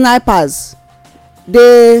snipers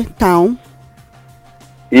dey town.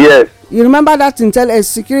 Yes. You remember that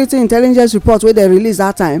security intelligence report wey they release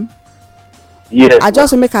that time? Yes. I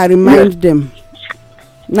just make I remind them.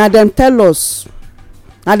 Now them tell us.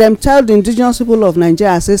 Now them tell the indigenous people of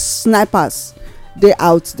Nigeria say snipers dey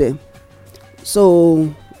out there.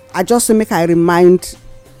 So I just make I remind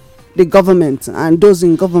the government and those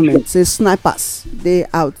in government say snipers dey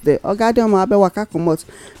out there. Ogadiomo abe waka comot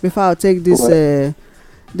before I take this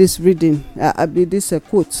this reading, this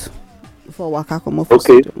quote before waka comot for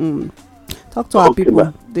studio. Talk to our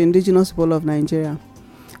people, the indigenous people of Nigeria.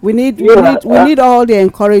 We need all the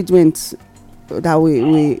encouragement that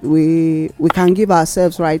we can give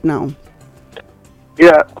ourselves right now.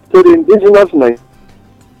 Yeah, so the indigenous Nigeria.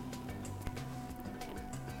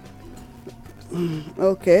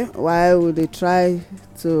 Okay, why would they try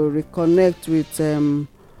to reconnect with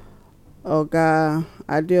Oga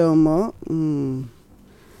Adeomo?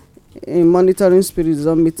 In monitoring spirits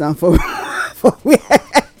don't meet am for where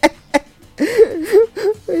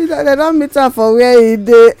they don't meet am for where he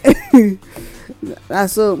dey.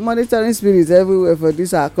 So monitoring spirits everywhere for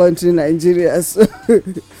this our country, Nigeria. So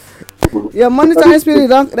your monitoring spirit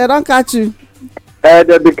they don't catch you.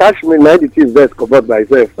 They be catch me 90 best covered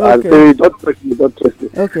myself. Okay. And say don't trust me.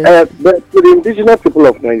 Okay. But to the indigenous people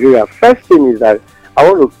of Nigeria, first thing is that I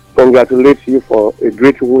want to congratulate you for a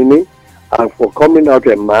great winning and for coming out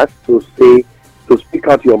en masse to speak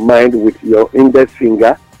out your mind with your index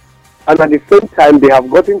finger. And at the same time, they have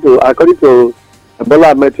gotten to, according to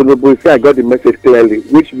Bola Ahmed Tinubu, say I got the message clearly,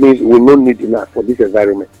 which means we no need enough for this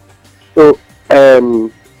environment. So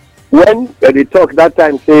when they talk that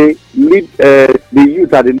time, say the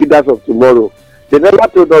youth are the leaders of tomorrow. They never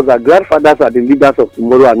told us that grandfathers are the leaders of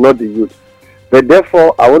tomorrow and not the youth. But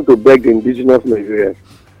therefore, I want to beg the indigenous Nigerians,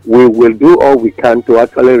 we will do all we can to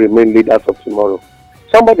actually remain leaders of tomorrow.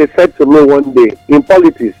 Somebody said to me one day, in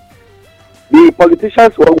politics, the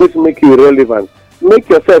politicians will always make you irrelevant. Make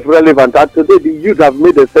yourself relevant. And today, the youth have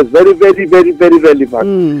made themselves very, very, very, very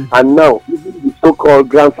relevant. And now, even the so-called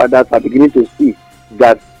grandfathers are beginning to see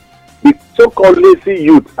that the so-called lazy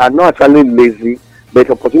youth are not actually lazy, but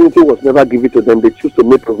opportunity was never given to them. They choose to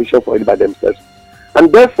make provision for it by themselves.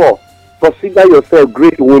 And therefore, consider yourself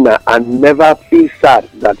great winner and never feel sad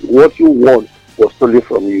that what you want was stolen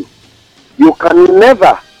from you. You can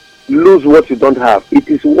never lose what you don't have. It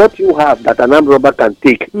is what you have that an armed robber can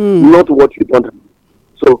take, not what you don't have.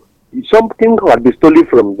 So something can be stolen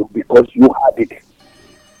from you because you had it.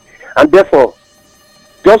 And therefore,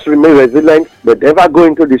 just remain resilient, but never go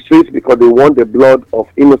into the streets because they want the blood of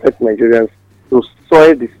innocent Nigerians to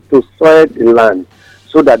soil the land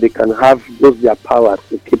so that they can have their powers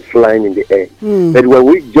to keep flying in the air. But when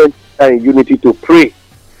we join in unity to pray,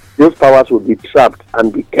 those powers will be trapped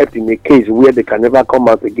and be kept in a cage where they can never come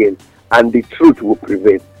out again, and the truth will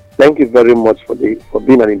prevail. Thank you very much for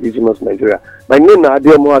being an indigenous Nigeria. My name is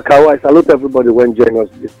Adio Akawa. I salute everybody when joining us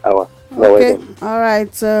this hour. Okay, all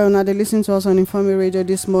right. Now they listen to us on Informe Radio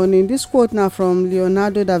this morning. This quote now from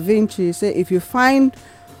Leonardo da Vinci say, if you find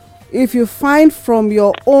from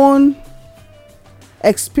your own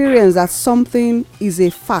experience that something is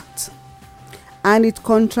a fact and it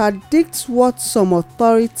contradicts what some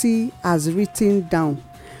authority has written down,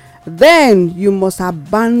 then you must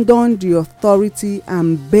abandon the authority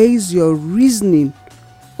and base your reasoning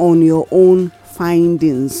on your own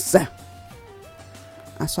findings.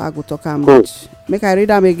 That's why I go talk about. Make I read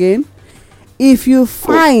them again. If you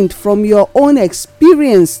find from your own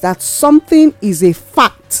experience that something is a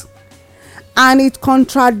fact and it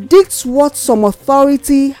contradicts what some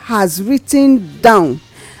authority has written down,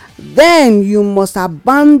 then you must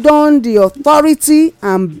abandon the authority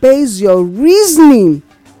and base your reasoning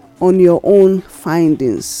on your own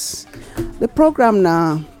findings. The program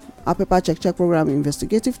now, our paper check program,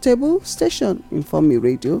 investigative table station, Informe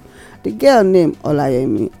Radio. The girl named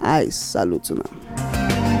Olayemi. I salute you now.